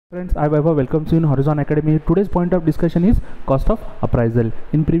Friends, I welcome you in Horizon Academy. Today's point of discussion is cost of appraisal.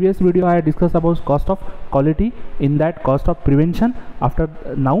 In previous video I discussed about cost of quality, in that cost of prevention. After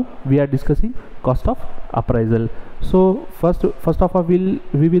now we are discussing cost of appraisal. So first of all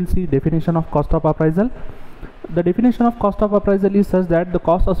we will see definition of cost of appraisal. The definition of cost of appraisal is such that the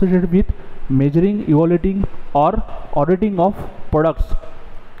cost associated with measuring, evaluating or auditing of products,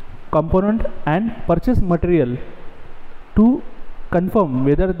 component and purchase material to confirm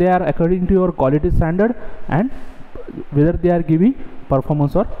whether they are according to your quality standard and whether they are giving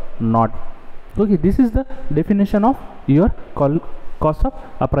performance or not. Okay, this is the definition of your cost of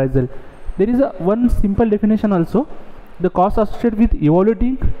appraisal. There is one simple definition also. The cost associated with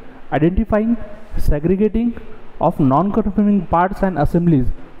evaluating, identifying, segregating of non-conforming parts and assemblies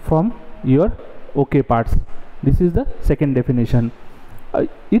from your okay parts. This is the second definition.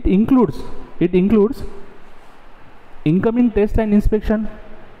 It includes incoming test and inspection,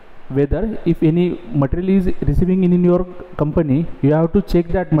 whether if any material is receiving in your company, you have to check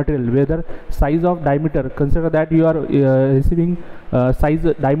that material, whether size of diameter, consider that you are receiving size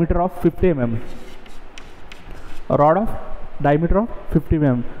diameter of 50 mm, rod of diameter of 50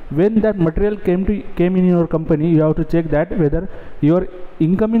 mm. When that material came in your company, you have to check that whether your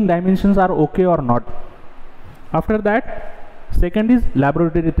incoming dimensions are okay or not. After that, second is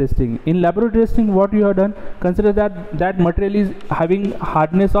laboratory testing. In laboratory testing, what you have done, consider that material is having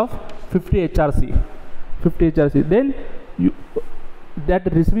hardness of 50 HRC. Then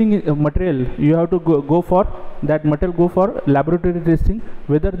that receiving material, you have to go for that material, go for laboratory testing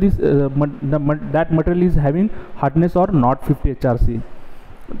whether this that material is having hardness or not 50 HRC.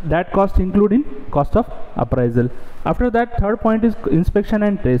 That cost including cost of appraisal. After that, third point is inspection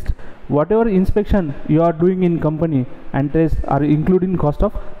and test. Whatever inspection you are doing in company and test are including cost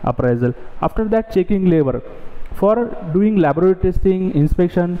of appraisal. After that, checking labor. For doing laboratory testing,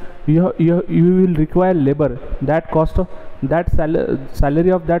 inspection, you will require labor. That cost of that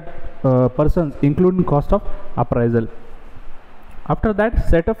salary of that person including cost of appraisal. After that,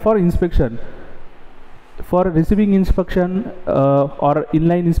 setup for inspection. For receiving inspection or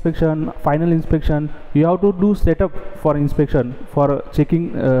inline inspection, final inspection, you have to do setup for inspection for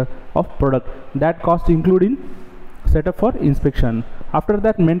checking of product. That cost including setup for inspection. After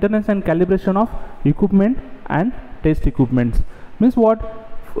that, maintenance and calibration of equipment and test equipments. Means what?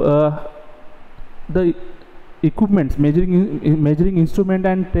 The equipments, measuring instrument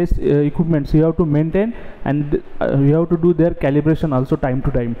and test equipments, you have to maintain, and you have to do their calibration also time to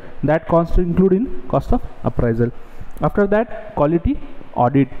time. That cost including cost of appraisal. After that, quality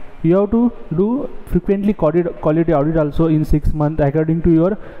audit. You have to do frequently quality audit also in 6 months according to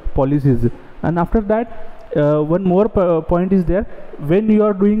your policies. And after that, one more point is there. When you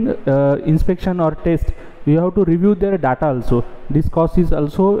are doing inspection or test, you have to review their data also. This cost is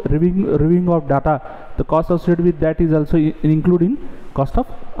also reviewing of data. The cost associated with that is also including cost of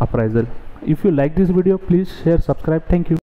appraisal. If you like this video, please share, subscribe. Thank you.